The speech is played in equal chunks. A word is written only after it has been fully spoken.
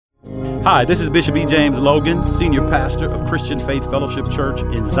Hi, this is Bishop E. James Logan, Senior Pastor of Christian Faith Fellowship Church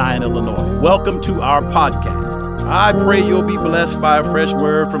in Zion, Illinois. Welcome to our podcast. I pray you'll be blessed by a fresh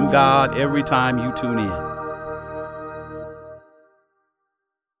word from God every time you tune in.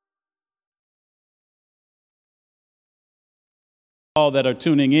 All that are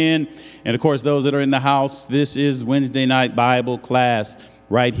tuning in, and of course those that are in the house, this is Wednesday night Bible class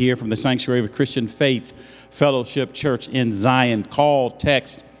right here from the Sanctuary of Christian Faith Fellowship Church in Zion. Call,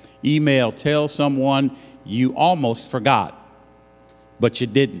 text, email, tell someone you almost forgot, but you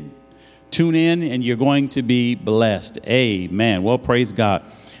didn't. Tune in and you're going to be blessed. Amen. Well, praise God.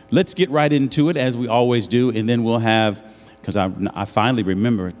 Let's get right into it as we always do, and then we'll have, because I finally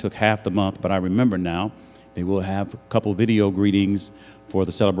remember, it took half the month, but I remember now, they will have a couple video greetings for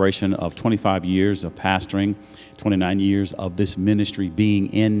the celebration of 25 years of pastoring, 29 years of this ministry being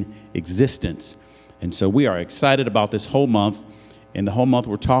in existence. And so we are excited about this whole month. In the whole month,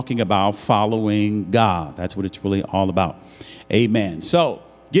 we're talking about following God. That's what it's really all about. Amen. So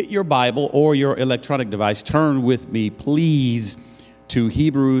get your Bible or your electronic device. Turn with me, please, to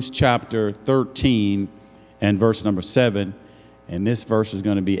Hebrews chapter 13 and verse number 7. And this verse is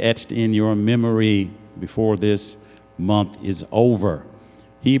going to be etched in your memory before this month is over.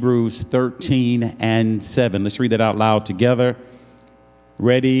 Hebrews 13 and 7. Let's read that out loud together.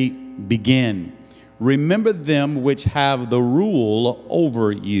 Ready, begin. Remember them which have the rule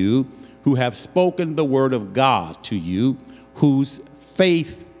over you, who have spoken the word of God to you, whose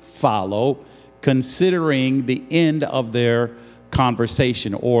faith follow, considering the end of their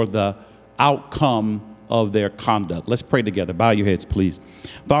conversation or the outcome of their conduct. Let's pray together. Bow your heads, please.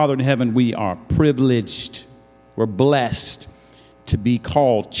 Father in heaven, we are privileged. We're blessed to be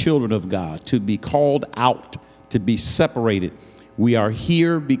called children of God, to be called out, to be separated. We are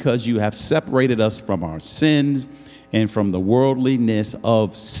here because you have separated us from our sins and from the worldliness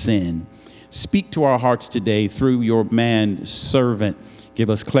of sin. Speak to our hearts today through your man servant. Give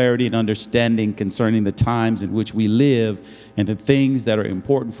us clarity and understanding concerning the times in which we live and the things that are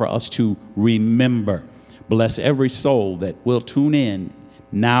important for us to remember. Bless every soul that will tune in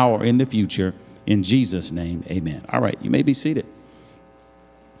now or in the future. In Jesus' name, amen. All right, you may be seated.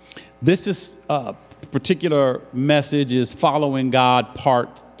 This is particular message is Following God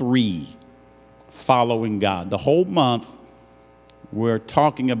Part 3. Following God. The whole month we're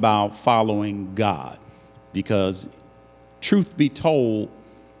talking about following God because, truth be told,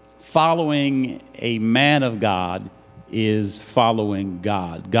 following a man of God is following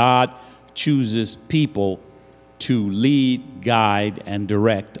God. God chooses people to lead, guide, and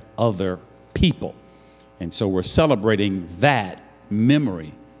direct other people. And so we're celebrating that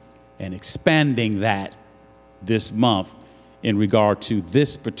memory and expanding that this month in regard to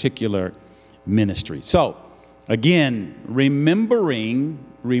this particular ministry. So again, remembering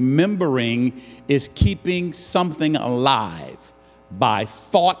is keeping something alive by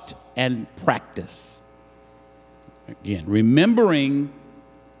thought and practice. Again, remembering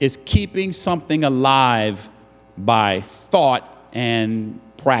is keeping something alive by thought and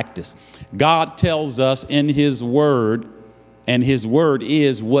practice. God tells us in his word, and his word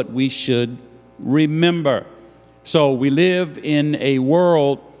is what we should remember. So we live in a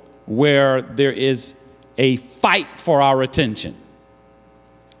world where there is a fight for our attention.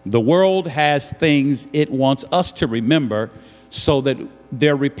 The world has things it wants us to remember so that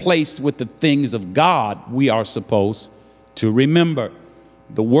they're replaced with the things of God we are supposed to remember.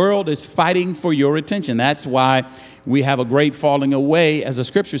 The world is fighting for your attention. That's why we have a great falling away, as the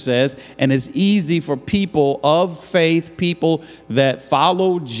scripture says, and it's easy for people of faith, people that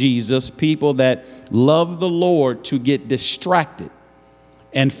follow Jesus, people that love the Lord to get distracted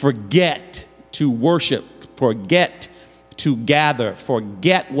and forget to worship, forget to gather,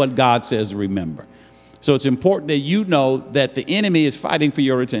 forget what God says to remember. So it's important that you know that the enemy is fighting for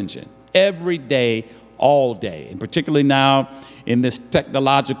your attention every day, all day, and particularly now in this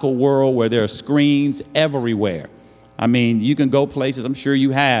technological world where there are screens everywhere. I mean, you can go places, I'm sure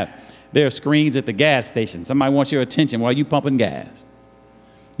you have. There are screens at the gas station. Somebody wants your attention while you pumping gas.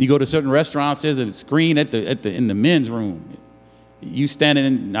 You go to certain restaurants, there's a screen in the men's room. You standing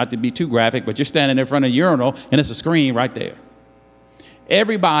in, not to be too graphic, but you're standing in front of a urinal and it's a screen right there.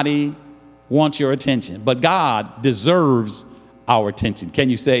 Everybody wants your attention, but God deserves our attention. Can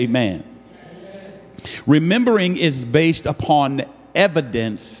you say amen? Amen. Remembering is based upon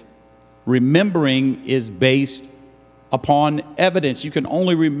evidence. Remembering is based upon evidence. You can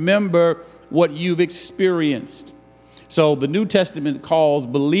only remember what you've experienced. So the New Testament calls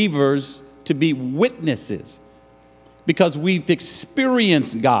believers to be witnesses because we've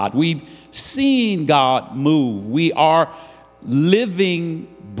experienced God. We've seen God move. We are living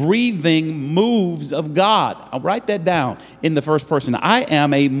breathing moves of God. I'll write that down in the first person. I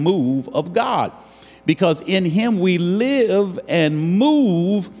am a move of God, because in him we live and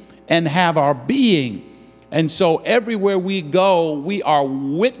move and have our being. And so everywhere we go, we are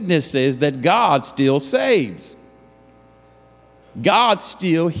witnesses that God still saves. God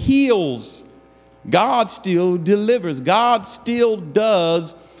still heals. God still delivers. God still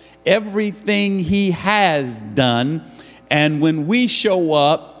does everything he has done. And when we show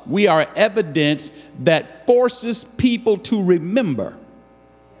up, we are evidence that forces people to remember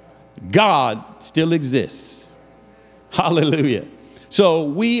God still exists. Hallelujah. So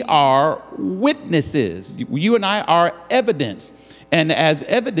we are witnesses. You and I are evidence. And as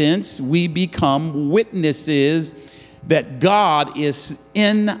evidence, we become witnesses that God is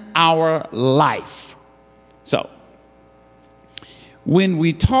in our life. So when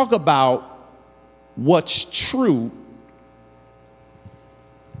we talk about what's true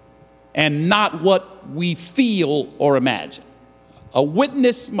and not what we feel or imagine, a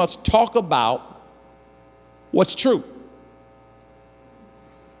witness must talk about what's true,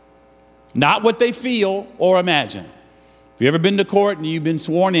 not what they feel or imagine. Have you ever been to court and you've been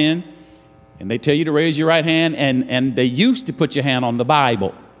sworn in and they tell you to raise your right hand, and they used to put your hand on the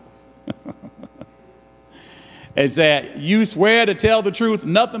Bible and say, you swear to tell the truth,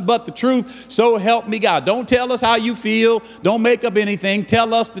 nothing but the truth, so help me God. Don't tell us how you feel. Don't make up anything.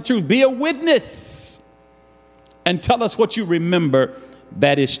 Tell us the truth. Be a witness and tell us what you remember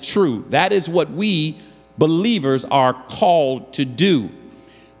that is true. That is what we believers are called to do.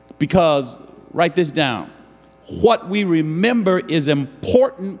 Because, write this down, what we remember is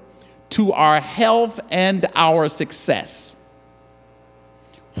important to our health and our success.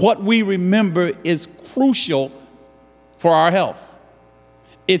 What we remember is crucial for our health.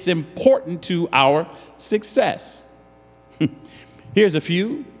 It's important to our success. Here's a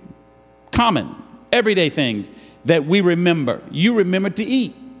few common, everyday things that we remember. You remember to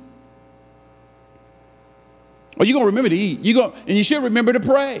eat. Well, you're going to remember to eat. And you should remember to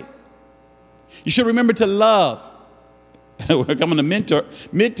pray. You should remember to love. We're coming to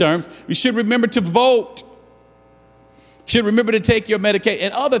midterms. You should remember to vote. You should remember to take your medication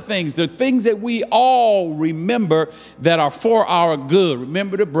and other things. The things that we all remember that are for our good.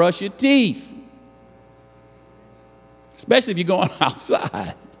 Remember to brush your teeth. Especially if you're going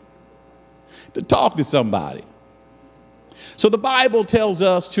outside to talk to somebody. So the Bible tells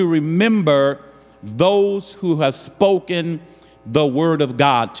us to remember those who have spoken the word of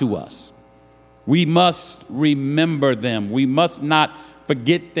God to us. We must remember them. We must not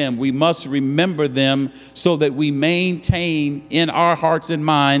forget them. We must remember them so that we maintain in our hearts and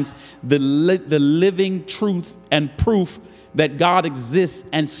minds the living truth and proof that God exists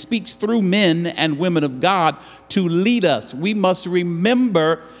and speaks through men and women of God to lead us. We must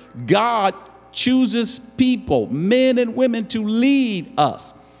remember God chooses people, men and women, to lead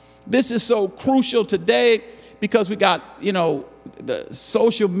us. This is so crucial today because we got, the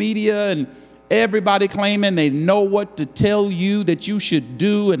social media and everybody claiming they know what to tell you that you should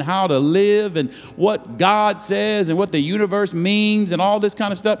do and how to live and what God says and what the universe means and all this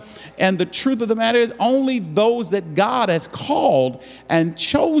kind of stuff. And the truth of the matter is only those that God has called and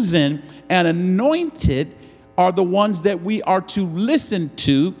chosen and anointed are the ones that we are to listen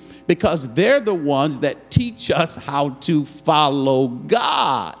to, because they're the ones that teach us how to follow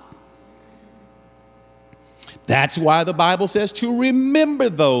God. That's why the Bible says to remember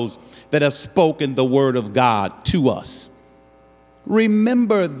those that have spoken the word of God to us.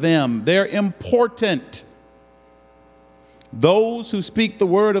 Remember them. They're important. Those who speak the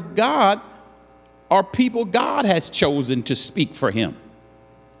word of God are people God has chosen to speak for him.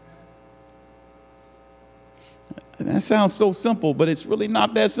 That sounds so simple, but it's really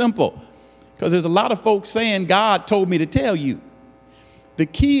not that simple, because there's a lot of folks saying God told me to tell you. The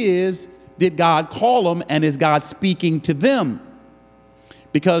key is, did God call them, and is God speaking to them?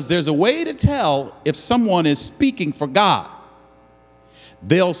 Because there's a way to tell if someone is speaking for God.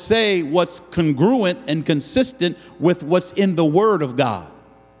 They'll say what's congruent and consistent with what's in the Word of God.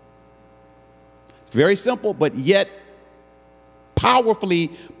 It's very simple, but yet powerfully,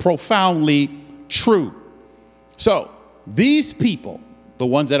 profoundly true. So these people, the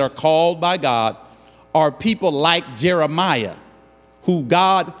ones that are called by God, are people like Jeremiah, who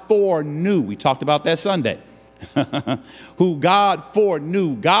God foreknew. We talked about that Sunday. Who God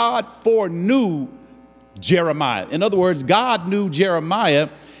foreknew. God foreknew Jeremiah. In other words, God knew Jeremiah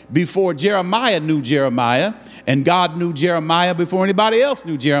before Jeremiah knew Jeremiah, and God knew Jeremiah before anybody else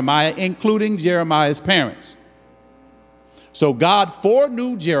knew Jeremiah, including Jeremiah's parents. So God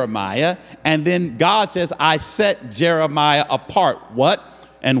foreknew Jeremiah, and then God says, I set Jeremiah apart. What?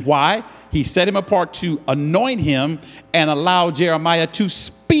 And why? He set him apart to anoint him and allow Jeremiah to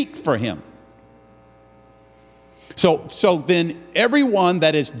speak for him. So then everyone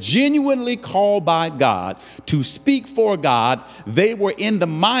that is genuinely called by God to speak for God, they were in the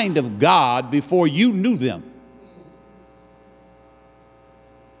mind of God before you knew them.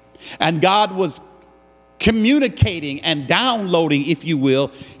 And God was communicating and downloading, if you will,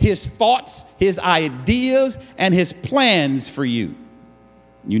 his thoughts, his ideas, and his plans for you.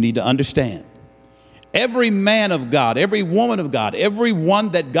 You need to understand. Every man of God, every woman of God,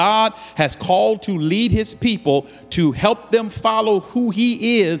 everyone that God has called to lead his people, to help them follow who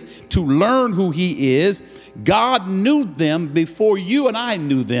he is, to learn who he is, God knew them before you and I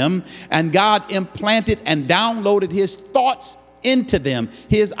knew them, and God implanted and downloaded his thoughts into them,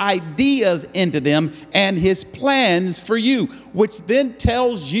 his ideas into them, and his plans for you, which then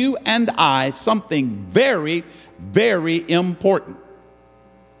tells you and I something very, very important.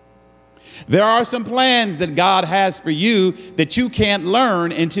 There are some plans that God has for you that you can't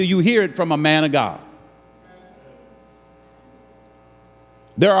learn until you hear it from a man of God.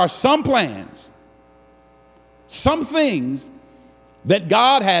 There are some plans, some things that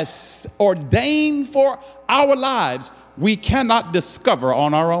God has ordained for our lives we cannot discover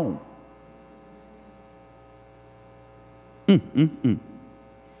on our own.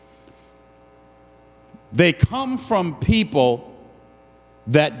 They come from people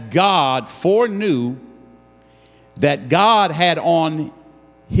that God foreknew, that God had on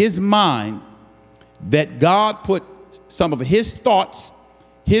his mind, that God put some of his thoughts,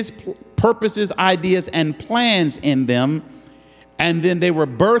 his purposes, ideas, and plans in them, and then they were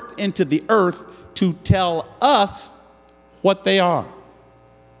birthed into the earth to tell us what they are.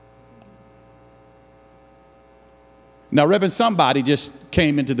 Now, Reverend, somebody just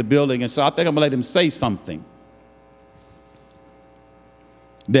came into the building, and so I think I'm going to let him say something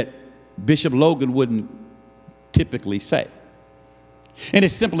that Bishop Logan wouldn't typically say. And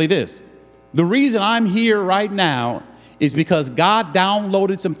it's simply this. The reason I'm here right now is because God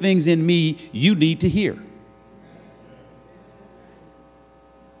downloaded some things in me you need to hear.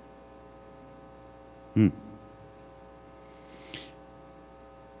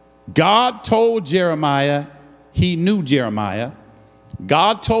 God told Jeremiah, he knew Jeremiah.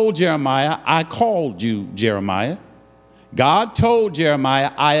 God told Jeremiah, I called you, Jeremiah. God told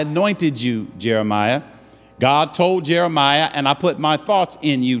Jeremiah, I anointed you, Jeremiah. God told Jeremiah, and I put my thoughts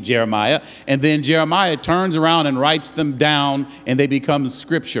in you, Jeremiah. And then Jeremiah turns around and writes them down, and they become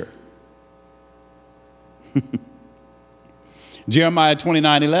scripture. Jeremiah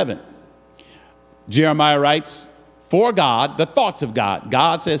 29:11. Jeremiah writes, for God, the thoughts of God.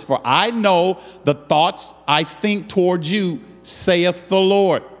 God says, for I know the thoughts I think towards you, saith the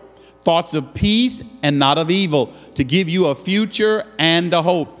Lord. Thoughts of peace and not of evil, to give you a future and a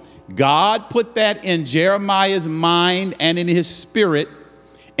hope. God put that in Jeremiah's mind and in his spirit.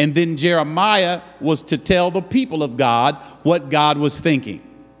 And then Jeremiah was to tell the people of God what God was thinking.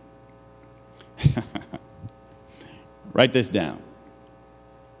 Write this down.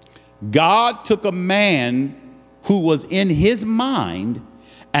 God took a man who was in his mind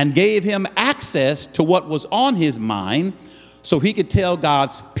and gave him access to what was on his mind so he could tell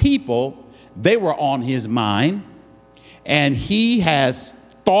God's people they were on his mind, and he has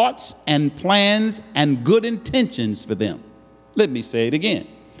thoughts and plans and good intentions for them. Let me say it again.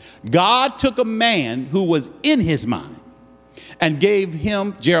 God took a man who was in his mind and gave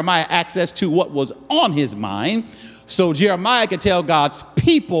him, Jeremiah, access to what was on his mind, so Jeremiah could tell God's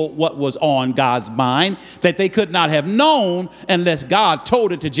people what was on God's mind that they could not have known unless God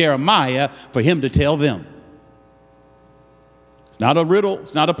told it to Jeremiah for him to tell them. It's not a riddle.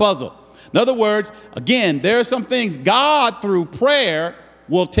 It's not a puzzle. In other words, again, there are some things God through prayer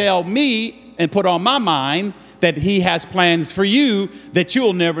will tell me and put on my mind that he has plans for you that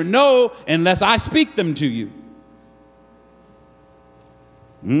you'll never know unless I speak them to you.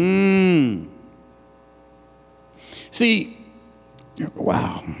 See,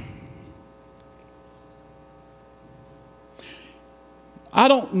 wow. I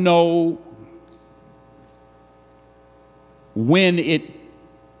don't know when it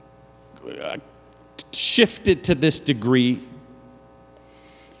shifted to this degree,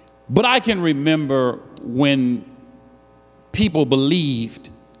 but I can remember when people believed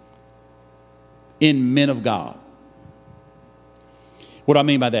in men of God. What do I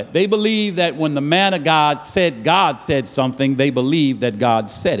mean by that? They believe that when the man of God said something, they believe that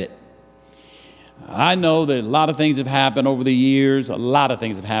God said it. I know that a lot of things have happened over the years. A lot of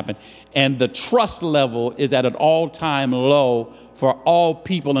things have happened. And the trust level is at an all-time low for all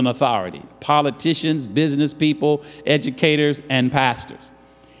people in authority. Politicians, business people, educators, and pastors.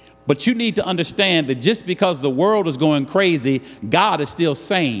 But you need to understand that just because the world is going crazy, God is still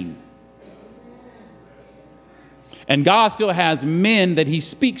sane. And God still has men that he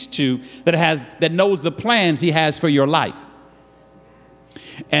speaks to that knows the plans he has for your life.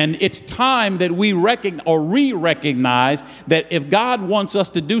 And it's time that we re-recognize that if God wants us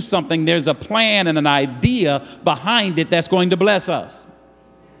to do something, there's a plan and an idea behind it that's going to bless us.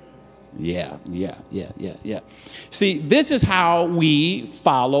 Yeah. See, this is how we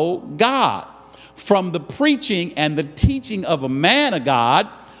follow God. From the preaching and the teaching of a man of God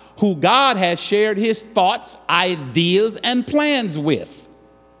who God has shared his thoughts, ideas, and plans with.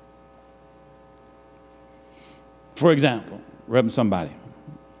 For example, Reverend somebody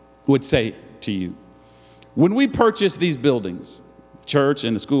would say to you, when we purchased these buildings, church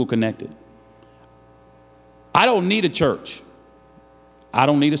and the school connected, I don't need a church. I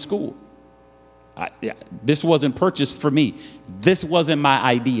don't need a school. This wasn't purchased for me. This wasn't my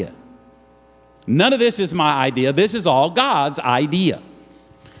idea. None of this is my idea. This is all God's idea.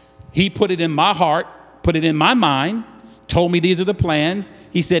 He put it in my heart, put it in my mind, told me these are the plans.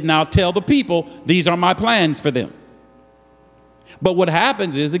 He said, now tell the people, these are my plans for them. But what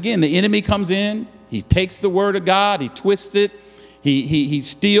happens is, again, the enemy comes in, he takes the word of God, he twists it, he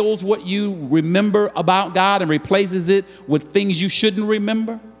steals what you remember about God and replaces it with things you shouldn't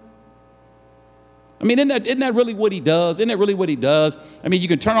remember. I mean, isn't that really what he does? Isn't that really what he does? I mean, you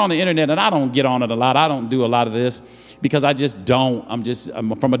can turn on the internet, and I don't get on it a lot. I don't do a lot of this because I just don't.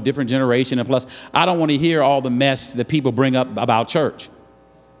 I'm from a different generation. And plus, I don't want to hear all the mess that people bring up about church.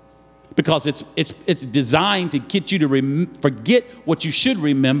 Because it's designed to get you to forget what you should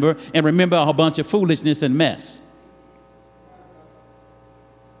remember and remember a whole bunch of foolishness and mess.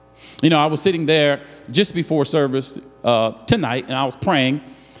 You know, I was sitting there just before service tonight, and I was praying,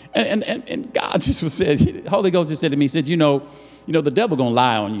 and God just said, Holy Ghost just said to me, he said, you know, the devil gonna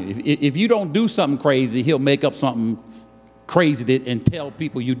lie on you. If you don't do something crazy, he'll make up something crazy and tell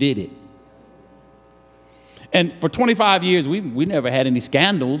people you did it. And for 25 years, we never had any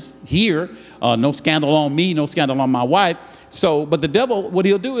scandals here. No scandal on me, no scandal on my wife. But the devil, what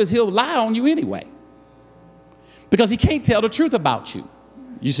he'll do is he'll lie on you anyway. Because he can't tell the truth about you.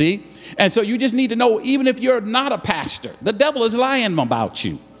 You see? And so you just need to know, even if you're not a pastor, the devil is lying about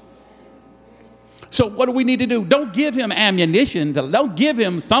you. So what do we need to do? Don't give him ammunition. Don't give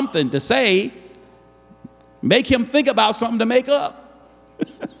him something to say. Make him think about something to make up.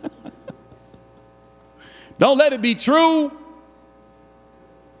 Don't let it be true.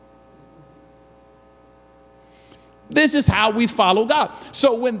 This is how we follow God.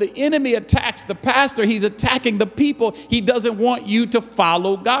 So when the enemy attacks the pastor, he's attacking the people. He doesn't want you to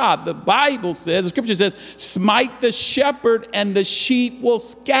follow God. The Bible says, the scripture says, smite the shepherd and the sheep will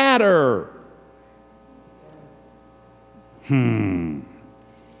scatter.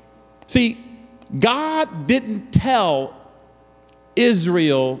 See, God didn't tell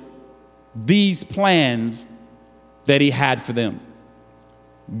Israel these plans that he had for them.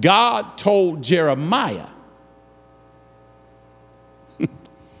 God told Jeremiah.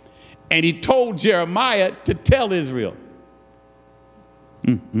 And he told Jeremiah to tell Israel.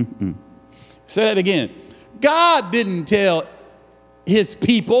 Say that again. God didn't tell his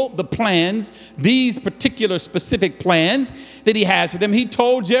people the plans, these particular specific plans that he has for them. He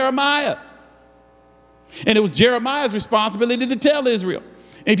told Jeremiah. And it was Jeremiah's responsibility to tell Israel.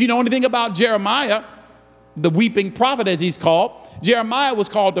 If you know anything about Jeremiah, the weeping prophet as he's called, Jeremiah was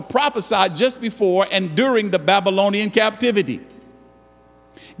called to prophesy just before and during the Babylonian captivity.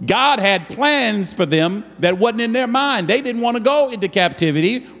 God had plans for them that wasn't in their mind. They didn't want to go into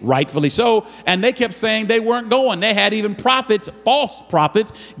captivity, rightfully so, and they kept saying they weren't going. They had even prophets, false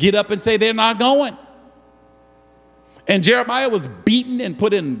prophets, get up and say they're not going. And Jeremiah was beaten and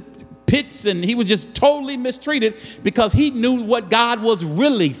put in pits, and he was just totally mistreated because he knew what God was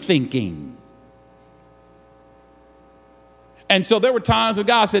really thinking. And so there were times when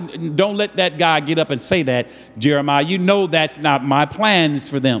God said, don't let that guy get up and say that, Jeremiah. You know that's not my plans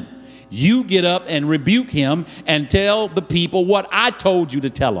for them. You get up and rebuke him and tell the people what I told you to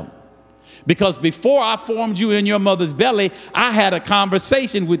tell them. Because before I formed you in your mother's belly, I had a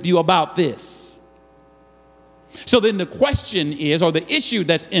conversation with you about this. So then the question is, or the issue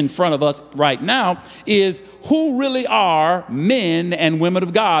that's in front of us right now is, who really are men and women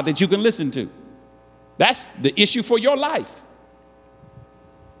of God that you can listen to? That's the issue for your life.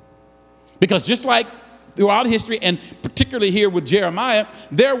 Because just like throughout history, and particularly here with Jeremiah,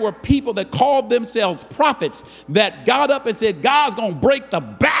 there were people that called themselves prophets that got up and said, God's going to break the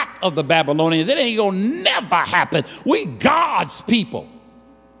back of the Babylonians. It ain't going to never happen. We God's people.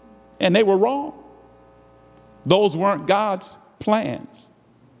 And they were wrong. Those weren't God's plans.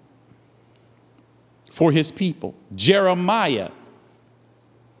 for his people. Jeremiah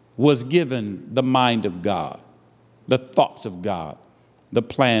was given the mind of God, the thoughts of God, the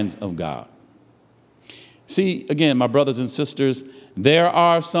plans of God. See, again, my brothers and sisters, there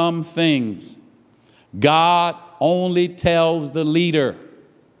are some things God only tells the leader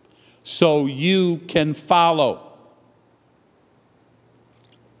so you can follow.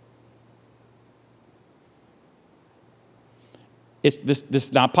 This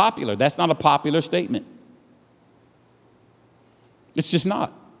is not popular. That's not a popular statement. It's just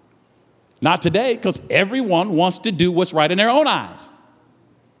not. Not today, because everyone wants to do what's right in their own eyes.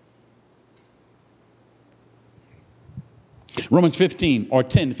 Romans 15 or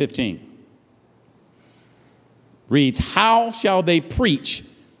 10:15 reads, how shall they preach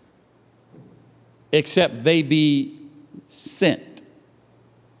except they be sent?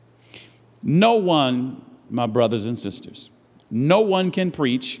 No one, my brothers and sisters, no one can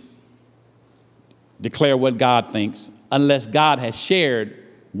preach, declare what God thinks, unless God has shared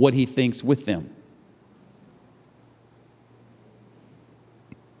what he thinks with them.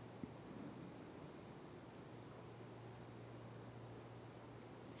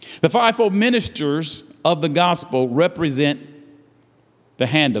 The fivefold ministers of the gospel represent the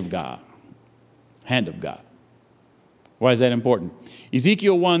hand of God. Hand of God. Why is that important?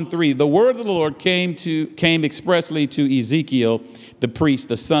 Ezekiel 1:3, the word of the Lord came expressly to Ezekiel, the priest,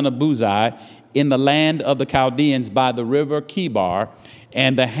 the son of Buzi, in the land of the Chaldeans by the river Kibar,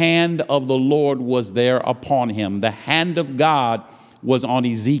 and the hand of the Lord was there upon him. The hand of God was on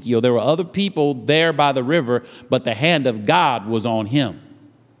Ezekiel. There were other people there by the river, but the hand of God was on him.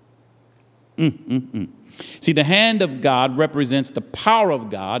 See, the hand of God represents the power of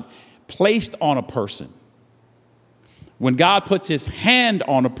God placed on a person. When God puts his hand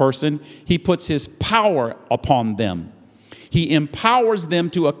on a person, he puts his power upon them. He empowers them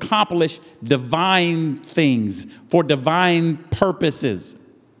to accomplish divine things for divine purposes.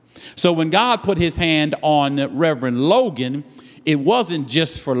 So when God put his hand on Reverend Logan, it wasn't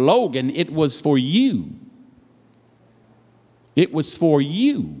just for Logan, it was for you. It was for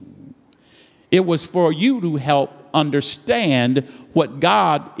you. It was for you to help understand what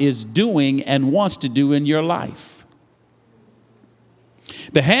God is doing and wants to do in your life.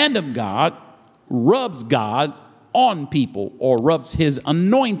 The hand of God rubs God on people, or rubs his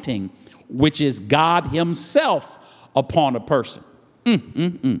anointing, which is God himself, upon a person.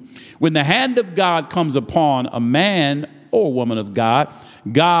 When the hand of God comes upon a man or woman of God,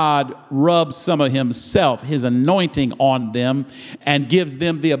 God rubs some of himself, his anointing, on them and gives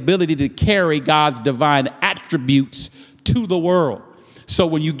them the ability to carry God's divine attributes to the world. So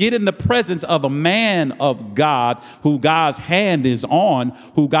when you get in the presence of a man of God who God's hand is on,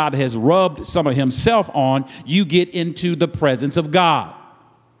 who God has rubbed some of himself on, you get into the presence of God.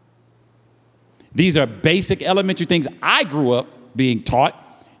 These are basic elementary things I grew up being taught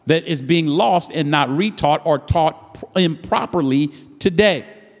that is being lost and not retaught or taught improperly today.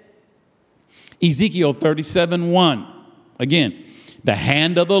 Ezekiel 37:1. Again, the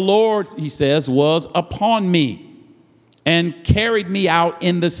hand of the Lord, he says, was upon me and carried me out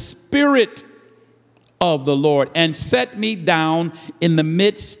in the spirit of the Lord and set me down in the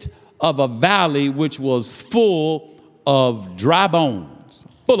midst of a valley which was full of dry bones,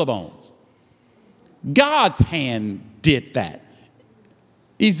 full of bones. God's hand did that.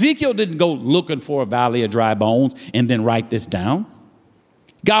 Ezekiel didn't go looking for a valley of dry bones and then write this down.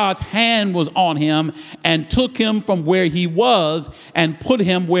 God's hand was on him and took him from where he was and put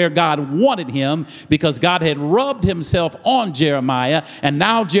him where God wanted him, because God had rubbed himself on Jeremiah, and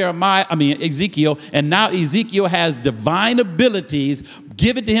now Ezekiel, and now Ezekiel has divine abilities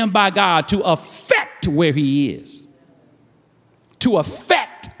given to him by God to affect where he is. To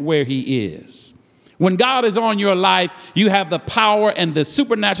affect where he is. When God is on your life, you have the power and the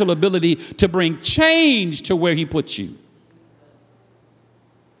supernatural ability to bring change to where he puts you.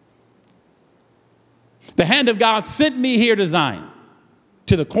 The hand of God sent me here to Zion,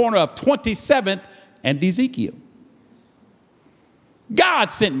 to the corner of 27th and Ezekiel. God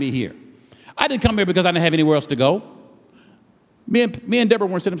sent me here. I didn't come here because I didn't have anywhere else to go. Me and Deborah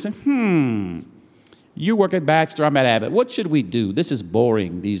weren't sitting there saying, you work at Baxter, I'm at Abbott. What should we do? This is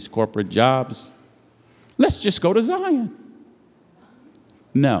boring, these corporate jobs. Let's just go to Zion.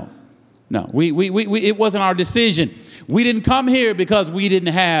 No. It wasn't our decision. We didn't come here because we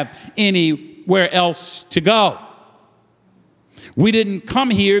didn't have anywhere else to go. We didn't come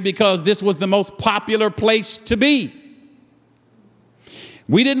here because this was the most popular place to be.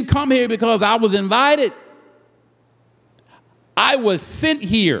 We didn't come here because I was invited. I was sent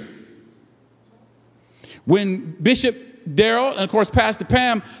here. When Bishop Daryl and, of course, Pastor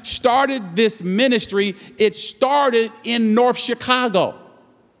Pam started this ministry. It started in North Chicago.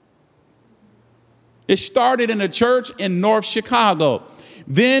 It started in a church in North Chicago.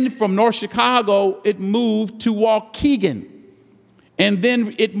 Then from North Chicago, it moved to Waukegan. And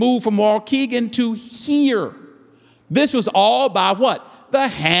then it moved from Waukegan to here. This was all by what? The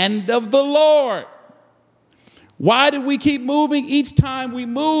hand of the Lord. Why did we keep moving? Each time we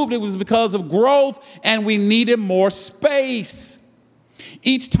moved, it was because of growth and we needed more space.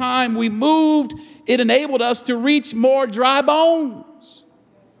 Each time we moved, it enabled us to reach more dry bones.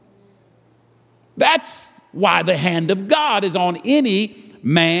 That's why the hand of God is on any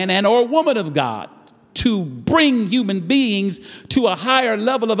man and or woman of God, to bring human beings to a higher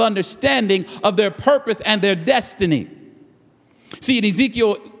level of understanding of their purpose and their destiny. See, in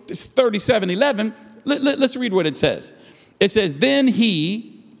Ezekiel 37:11, let's read what it says. It says, then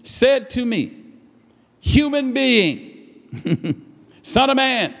he said to me, human being, son of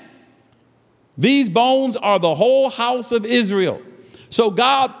man, these bones are the whole house of Israel. So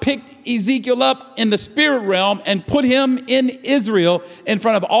God picked Ezekiel up in the spirit realm and put him in Israel in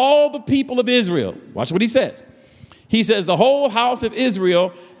front of all the people of Israel. Watch what he says. He says, the whole house of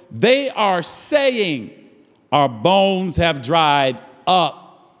Israel, they are saying, our bones have dried up.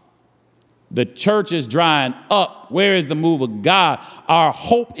 The church is drying up. Where is the move of God? Our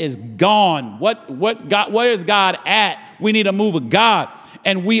hope is gone. Where is God at? We need a move of God.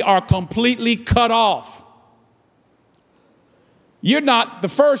 And we are completely cut off. You're not the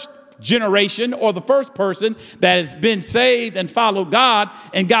first generation or the first person that has been saved and followed God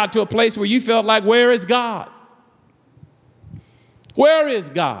and got to a place where you felt like, where is God? Where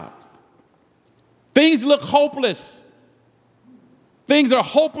is God? Things look hopeless. Things are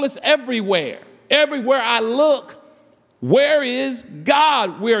hopeless everywhere. Everywhere I look, where is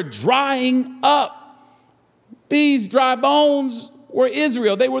God? We're drying up. These dry bones were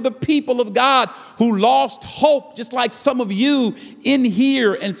Israel. They were the people of God who lost hope, just like some of you in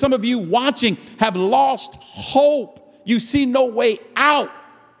here and some of you watching have lost hope. You see no way out.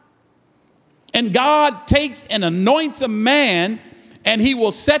 And God takes and anoints a man, and he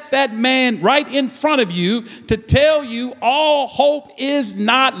will set that man right in front of you to tell you all hope is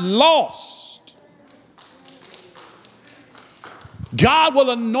not lost. God will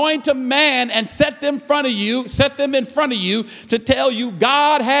anoint a man and set them in front of you to tell you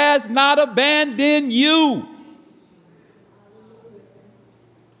God has not abandoned you.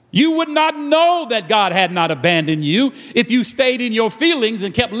 You would not know that God had not abandoned you if you stayed in your feelings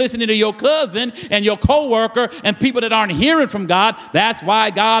and kept listening to your cousin and your coworker and people that aren't hearing from God. That's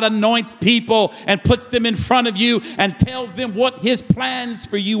why God anoints people and puts them in front of you and tells them what his plans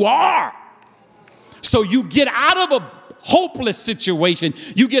for you are. So you get out of a hopeless situation.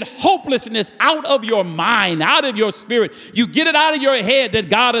 You get hopelessness out of your mind, out of your spirit. You get it out of your head that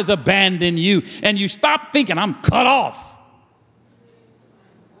God has abandoned you, and you stop thinking, I'm cut off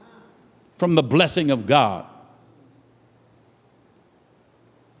from the blessing of God.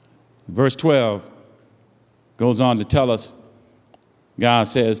 Verse 12 goes on to tell us, God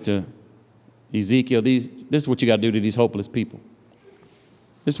says to Ezekiel, this is what you got to do to these hopeless people.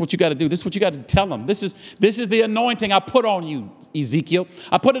 This is what you got to do. This is what you got to tell them. This is the anointing I put on you, Ezekiel.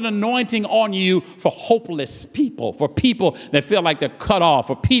 I put an anointing on you for hopeless people, for people that feel like they're cut off,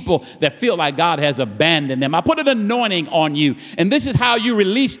 for people that feel like God has abandoned them. I put an anointing on you. And this is how you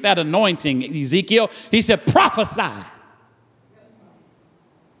release that anointing, Ezekiel. He said, prophesy.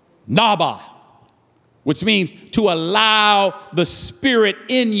 Naba, which means to allow the spirit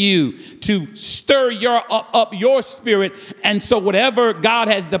in you to stir up your spirit. And so whatever God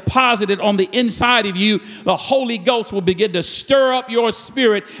has deposited on the inside of you, the Holy Ghost will begin to stir up your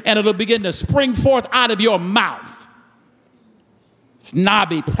spirit, and it'll begin to spring forth out of your mouth. It's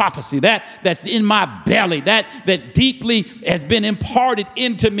Nabi prophecy, that's in my belly, that deeply has been imparted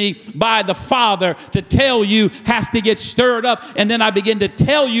into me by the Father to tell you has to get stirred up. And then I begin to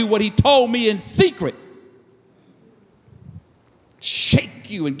tell you what he told me in secret.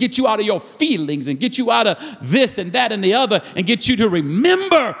 Shake you and get you out of your feelings and get you out of this and that and the other and get you to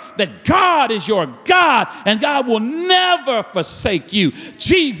remember that God is your God and God will never forsake you.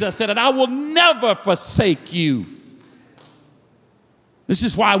 Jesus said that I will never forsake you. This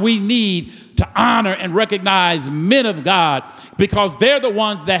is why we need to honor and recognize men of God, because they're the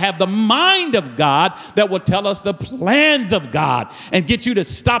ones that have the mind of God that will tell us the plans of God and get you to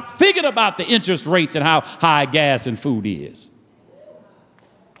stop thinking about the interest rates and how high gas and food is.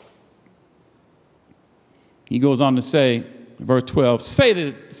 He goes on to say, verse 12, say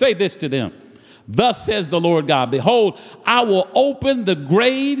this to them. Thus says the Lord God, behold, I will open the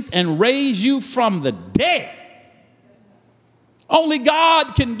graves and raise you from the dead. Only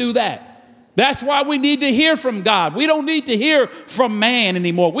God can do that. That's why we need to hear from God. We don't need to hear from man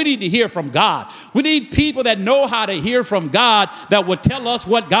anymore. We need to hear from God. We need people that know how to hear from God, that will tell us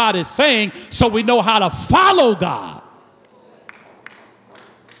what God is saying so we know how to follow God.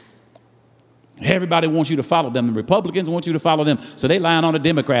 Everybody wants you to follow them. The Republicans want you to follow them, so they line on the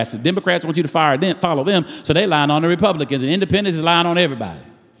Democrats. The Democrats want you to follow them, so they line on the Republicans. And independents is lying on everybody.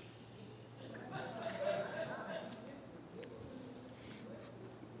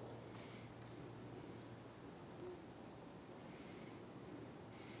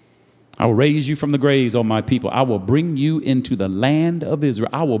 I will raise you from the graves, O my people. I will bring you into the land of Israel.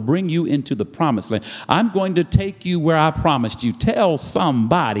 I will bring you into the promised land. I'm going to take you where I promised you. Tell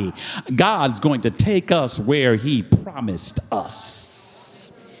somebody God's going to take us where he promised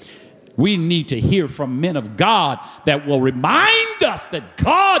us. We need to hear from men of God that will remind us that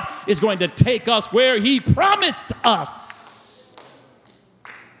God is going to take us where he promised us.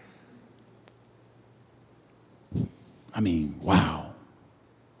 I mean, wow.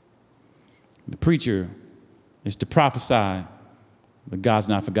 The preacher is to prophesy, but God's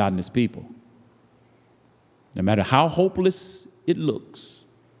not forgotten his people. No matter how hopeless it looks,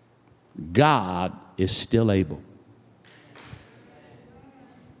 God is still able.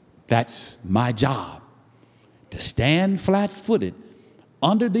 That's my job, to stand flat-footed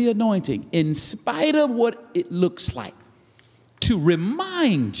under the anointing in spite of what it looks like, to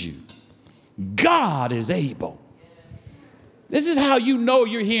remind you God is able. This is how you know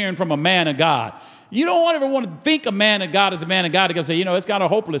you're hearing from a man of God. You don't ever want to think a man of God is a man of God to come say, it's kind of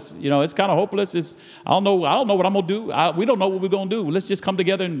hopeless. It's kind of hopeless. I don't know what I'm going to do. We don't know what we're going to do. Let's just come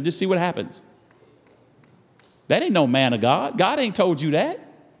together and just see what happens. That ain't no man of God. God ain't told you that.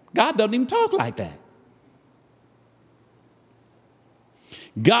 God doesn't even talk like that.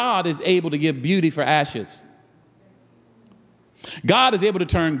 God is able to give beauty for ashes. God is able to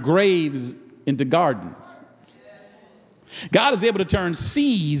turn graves into gardens. God is able to turn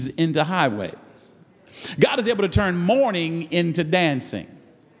seas into highways. God is able to turn mourning into dancing.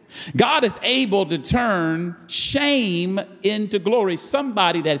 God is able to turn shame into glory.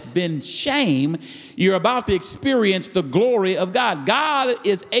 Somebody that's been shamed, you're about to experience the glory of God. God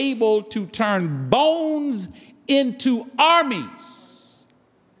is able to turn bones into armies.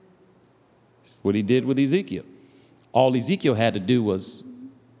 That's what he did with Ezekiel. All Ezekiel had to do was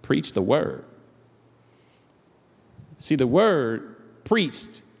preach the word. See, the word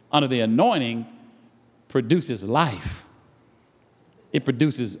preached under the anointing produces life. It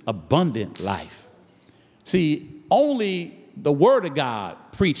produces abundant life. See, only the word of God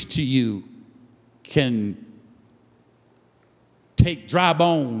preached to you can take dry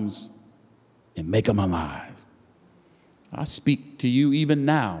bones and make them alive. I speak to you even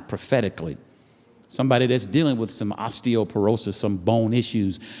now prophetically. Somebody that's dealing with some osteoporosis, some bone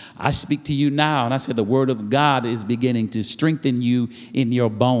issues. I speak to you now, and I said the word of God is beginning to strengthen you in your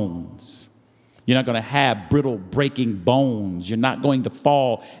bones. You're not going to have brittle, breaking bones. You're not going to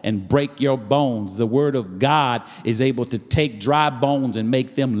fall and break your bones. The word of God is able to take dry bones and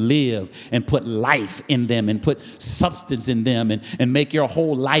make them live and put life in them and put substance in them and make your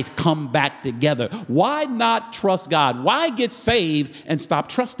whole life come back together. Why not trust God? Why get saved and stop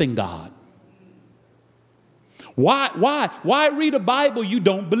trusting God? Why read a Bible you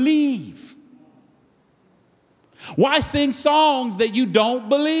don't believe? Why sing songs that you don't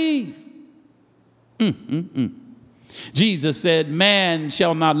believe? Jesus said, man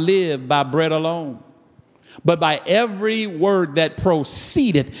shall not live by bread alone, but by every word that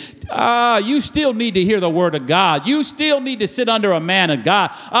proceedeth. You still need to hear the word of God. You still need to sit under a man of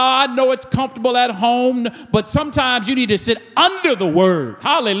God. I know it's comfortable at home, but sometimes you need to sit under the word.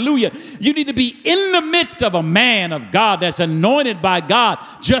 Hallelujah. You need to be in the midst of a man of God that's anointed by God.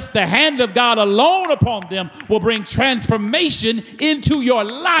 Just the hand of God alone upon them will bring transformation into your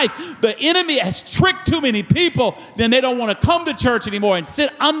life. The enemy has tricked too many people, then they don't want to come to church anymore and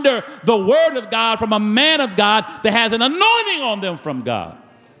sit under the word of God from a man of God that has an anointing on them from God.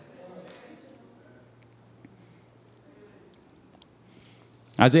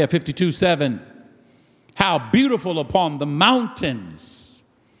 Isaiah 52:7, how beautiful upon the mountains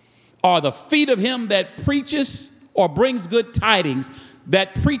are the feet of him that preaches or brings good tidings,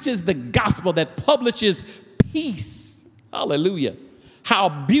 that preaches the gospel, that publishes peace. Hallelujah. How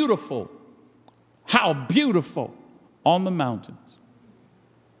beautiful on the mountains.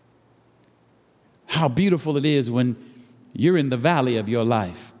 How beautiful it is when you're in the valley of your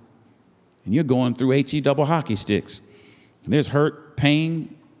life and you're going through HE double hockey sticks. There's hurt,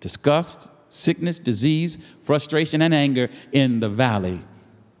 pain, disgust, sickness, disease, frustration, and anger in the valley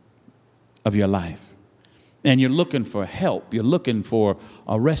of your life. and you're looking for help. You're looking for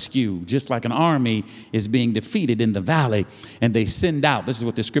a rescue, just like an army is being defeated in the valley. And they send out, this is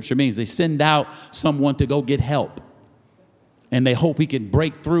what the scripture means, they send out someone to go get help. And they hope he can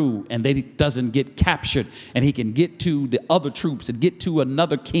break through and they doesn't get captured and he can get to the other troops and get to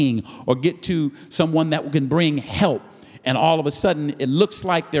another king or get to someone that can bring help. And all of a sudden, it looks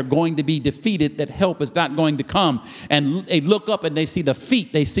like they're going to be defeated, that help is not going to come. And they look up and they see the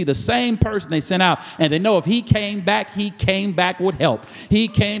feet. They see the same person they sent out. And they know if he came back with help. He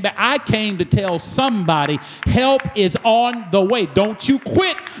came back. I came to tell somebody help is on the way. Don't you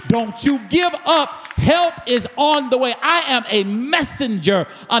quit. Don't you give up. Help is on the way. I am a messenger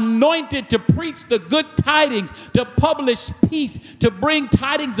anointed to preach the good tidings, to publish peace, to bring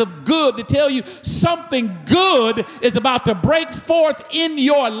tidings of good, to tell you something good is about to break forth in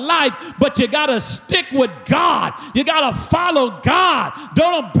your life, but you got to stick with God. You got to follow God.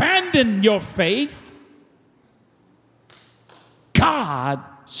 Don't abandon your faith. God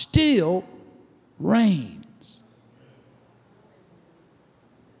still reigns.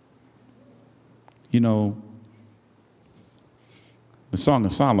 You know, the Song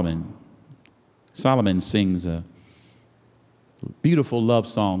of Solomon, Solomon sings a beautiful love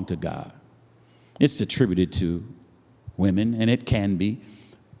song to God. It's attributed to women, and it can be,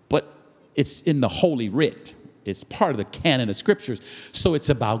 but it's in the Holy Writ. It's part of the canon of scriptures. So it's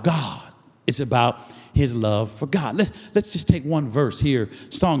about God. It's about his love for God. Let's just take one verse here.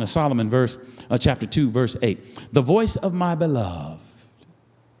 Song of Solomon, chapter 2, verse 8. The voice of my beloved.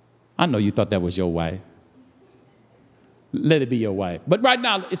 I know you thought that was your wife. Let it be your wife. But right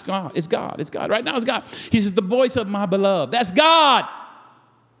now, it's God. It's God. It's God. Right now, it's God. He says, the voice of my beloved. That's God.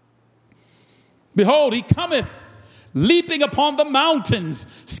 Behold, he cometh, leaping upon the mountains,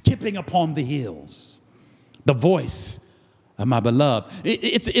 skipping upon the hills. The voice of my beloved.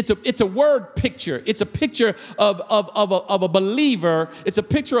 It's a word picture. It's a picture of a believer. It's a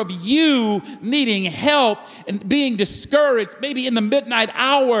picture of you needing help and being discouraged. Maybe in the midnight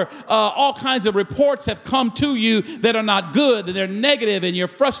hour, all kinds of reports have come to you that are not good, and they're negative, and you're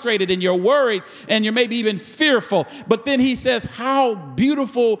frustrated, and you're worried, and you're maybe even fearful. But then he says, how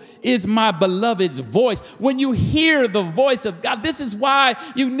beautiful is my beloved's voice. When you hear the voice of God, this is why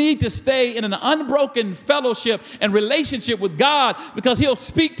you need to stay in an unbroken fellowship and relationship with God, because he'll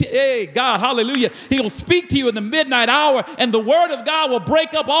speak to, hey, God, hallelujah. He'll speak to you in the midnight hour, and the word of God will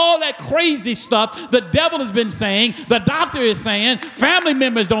break up all that crazy stuff the devil has been saying, the doctor is saying, family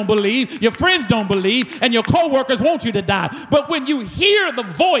members don't believe, your friends don't believe, and your coworkers want you to die. But when you hear the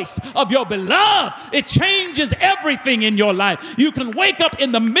voice of your beloved, it changes everything in your life. You can wake up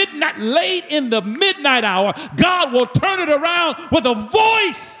in the midnight, late in the midnight hour. God will turn it around with a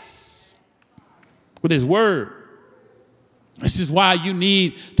voice, with his word. This is why you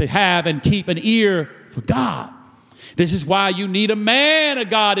need to have and keep an ear for God. This is why you need a man of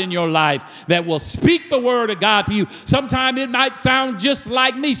God in your life that will speak the word of God to you. Sometimes it might sound just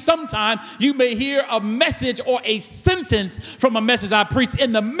like me. Sometimes you may hear a message or a sentence from a message I preach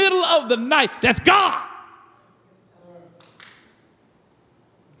in the middle of the night. That's God.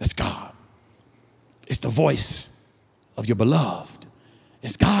 That's God. It's the voice of your beloved.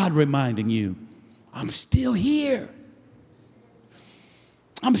 It's God reminding you, I'm still here.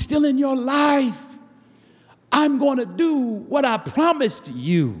 I'm still in your life. I'm going to do what I promised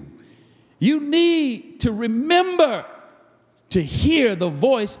you. You need to remember to hear the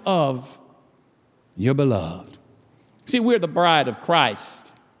voice of your beloved. See, we're the bride of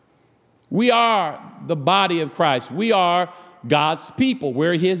Christ. We are the body of Christ. We are God's people.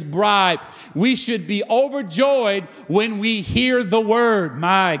 We're his bride. We should be overjoyed when we hear the word.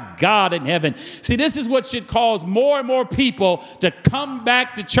 My God in heaven. See, this is what should cause more and more people to come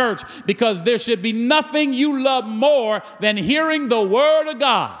back to church, because there should be nothing you love more than hearing the word of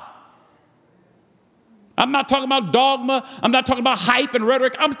God. I'm not talking about dogma. I'm not talking about hype and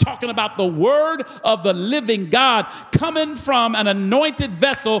rhetoric. I'm talking about the word of the living God coming from an anointed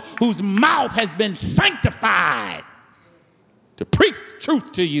vessel whose mouth has been sanctified to preach the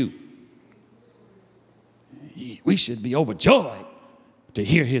truth to you. We should be overjoyed to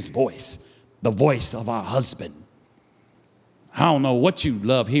hear his voice, the voice of our husband. I don't know what you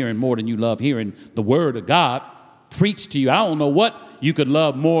love hearing more than you love hearing the word of God preached to you. I don't know what you could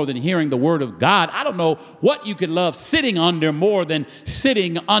love more than hearing the word of God. I don't know what you could love sitting under more than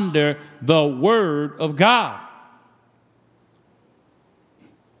sitting under the word of God.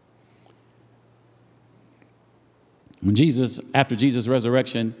 When after Jesus'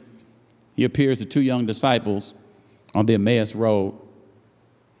 resurrection, he appears to two young disciples on the Emmaus Road.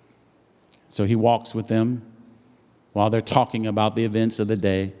 So he walks with them while they're talking about the events of the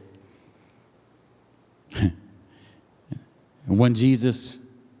day. And when Jesus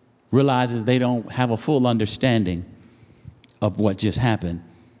realizes they don't have a full understanding of what just happened,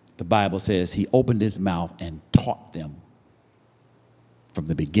 the Bible says he opened his mouth and taught them from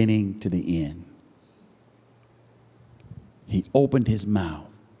the beginning to the end. He opened his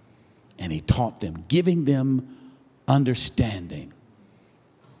mouth and he taught them, giving them understanding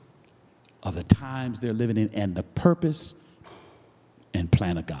of the times they're living in and the purpose and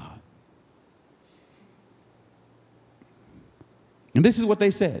plan of God. And this is what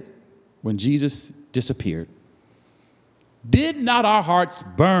they said when Jesus disappeared. Did not our hearts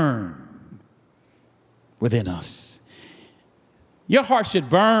burn within us? Your heart should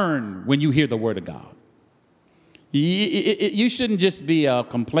burn when you hear the word of God. You shouldn't just be a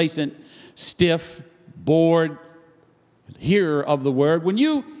complacent, stiff, bored hearer of the word. When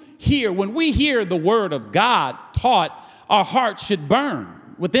we hear the word of God taught, our heart should burn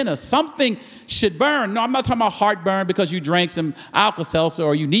within us. Something should burn. No, I'm not talking about heartburn because you drank some Alka-Seltzer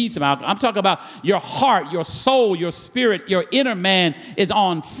or you need some alcohol. I'm talking about your heart, your soul, your spirit, your inner man is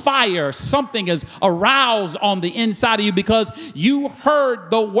on fire. Something is aroused on the inside of you because you heard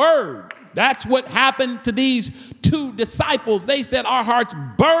the word. That's what happened to these two disciples. They said our hearts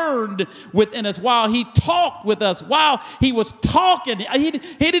burned within us while he talked with us. While he was talking, he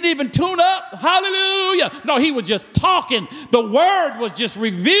didn't even tune up. Hallelujah. No, he was just talking. The word was just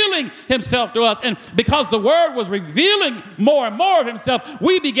revealing himself to us. And because the word was revealing more and more of himself,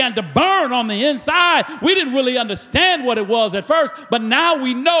 we began to burn on the inside. We didn't really understand what it was at first, but now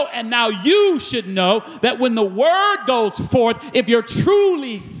we know, and now you should know that when the word goes forth, if you're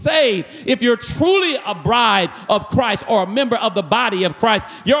truly saved, if you're truly a bride of Christ or a member of the body of Christ,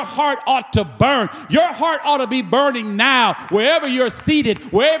 your heart ought to burn. Your heart ought to be burning now, wherever you're seated,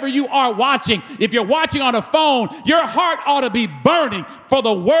 wherever you are watching. If you're watching on a phone, your heart ought to be burning for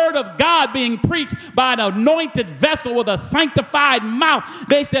the word of God being preached by an anointed vessel with a sanctified mouth.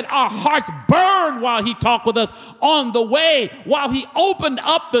 They said our hearts burned while he talked with us on the way, while he opened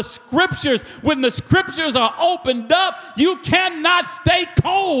up the scriptures. When the scriptures are opened up, you cannot stay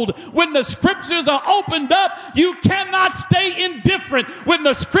cold. When the scriptures are opened up, you cannot stay indifferent. When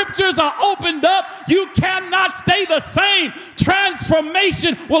the scriptures are opened up, you cannot stay the same.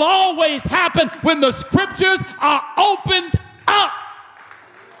 Transformation will always happen when the scriptures are opened up.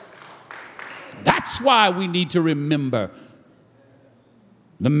 That's why we need to remember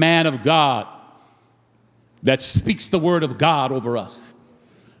the man of God that speaks the word of God over us.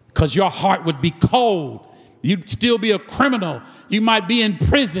 Because your heart would be cold. You'd still be a criminal. You might be in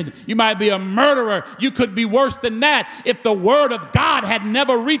prison. You might be a murderer. You could be worse than that if the word of God had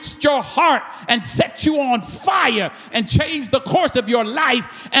never reached your heart and set you on fire and changed the course of your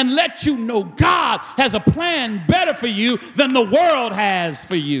life and let you know God has a plan better for you than the world has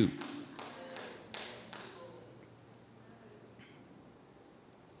for you.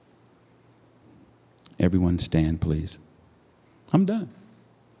 Everyone stand, please. I'm done.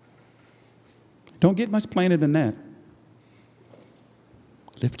 Don't get much plainer than that.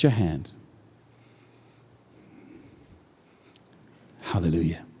 Lift your hands.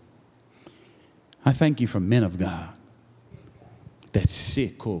 Hallelujah. I thank you for men of God that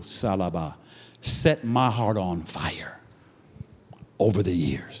seko salaba set my heart on fire over the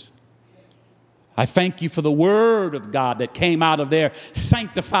years. I thank you for the word of God that came out of their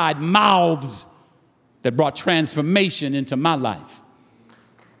sanctified mouths that brought transformation into my life.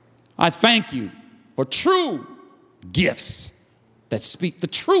 I thank you for true gifts that speak the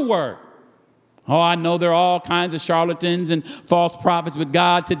true word. Oh, I know there are all kinds of charlatans and false prophets, but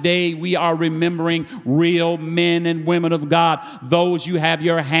God, today we are remembering real men and women of God, those you have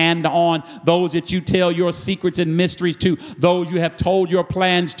your hand on, those that you tell your secrets and mysteries to, those you have told your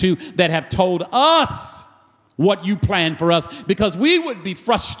plans to, that have told us what you planned for us, because we would be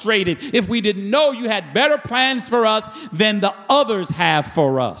frustrated if we didn't know you had better plans for us than the others have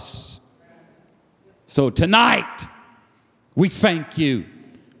for us. So tonight, we thank you.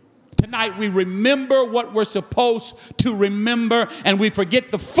 Tonight, we remember what we're supposed to remember, and we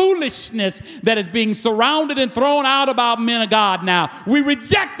forget the foolishness that is being surrounded and thrown out about men of God now. We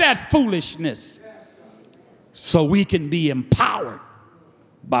reject that foolishness so we can be empowered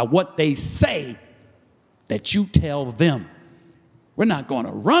by what they say that you tell them. We're not going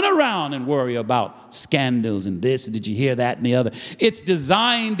to run around and worry about scandals and this, did you hear that and the other. It's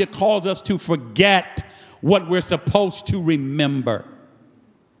designed to cause us to forget what we're supposed to remember.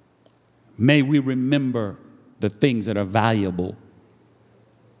 May we remember the things that are valuable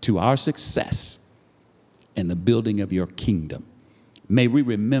to our success in the building of your kingdom. May we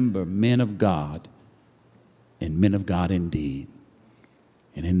remember men of God and men of God indeed.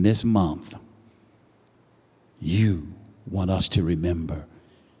 And in this month, you want us to remember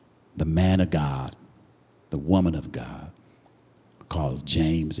the man of God, the woman of God, called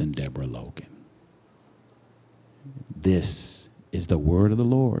James and Deborah Logan. This is the word of the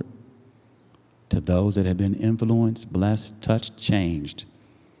Lord to those that have been influenced, blessed, touched, changed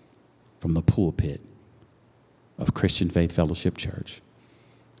from the pulpit of Christian Faith Fellowship Church.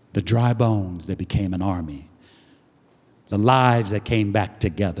 The dry bones that became an army. The lives that came back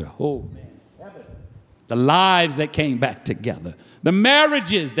together. Oh, man. The lives that came back together. The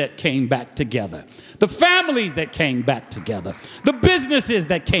marriages that came back together. The families that came back together. The businesses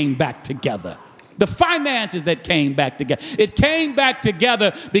that came back together. The finances that came back together. It came back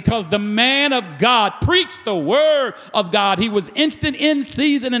together because the man of God preached the word of God. He was instant in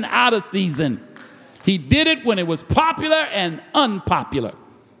season and out of season. He did it when it was popular and unpopular.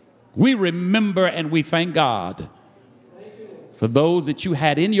 We remember and we thank God for those that you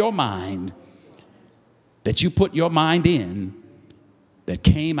had in your mind, that you put your mind in, that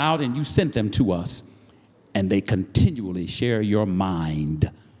came out and you sent them to us, and they continually share your mind,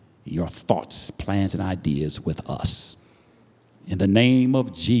 your thoughts, plans, and ideas with us. In the name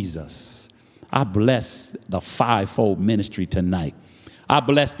of Jesus, I bless the fivefold ministry tonight. I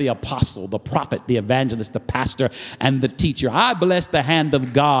bless the apostle, the prophet, the evangelist, the pastor, and the teacher. I bless the hand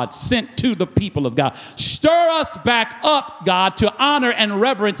of God sent to the people of God. Stir us back up, God, to honor and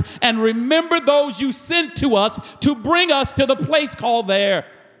reverence, and remember those you sent to us to bring us to the place called there.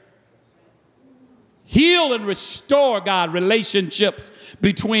 Heal and restore, God, relationships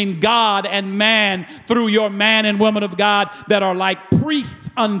between God and man through your man and woman of God that are like priests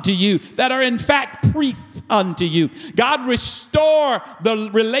unto you, that are in fact priests unto you. God, restore the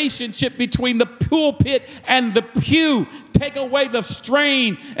relationship between the pulpit and the pew. Take away the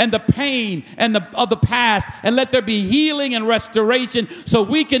strain and the pain and of the past, and let there be healing and restoration so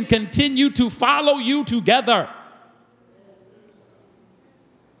we can continue to follow you together.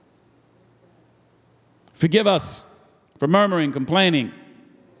 Forgive us for murmuring, complaining,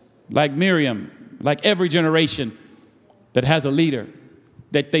 like Miriam, like every generation that has a leader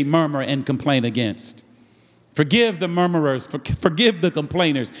that they murmur and complain against. Forgive the murmurers, forgive the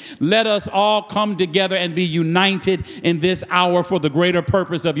complainers. Let us all come together and be united in this hour for the greater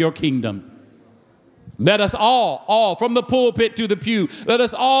purpose of your kingdom. Let us all from the pulpit to the pew, let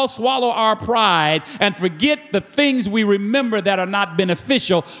us all swallow our pride and forget the things we remember that are not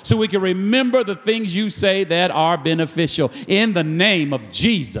beneficial so we can remember the things you say that are beneficial. In the name of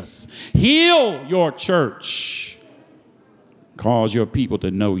Jesus, heal your church. Cause your people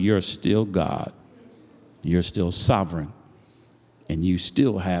to know you're still God. You're still sovereign. And you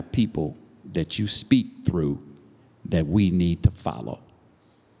still have people that you speak through that we need to follow.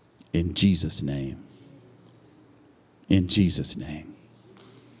 In Jesus' name. In Jesus' name.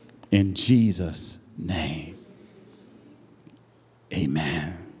 In Jesus' name.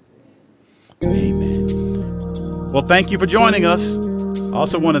 Amen. Amen. Well, thank you for joining us. I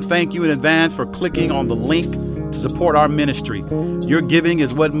also want to thank you in advance for clicking on the link to support our ministry. Your giving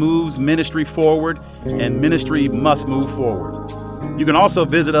is what moves ministry forward, and ministry must move forward. You can also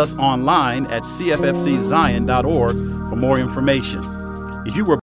visit us online at cffczion.org for more information. If you were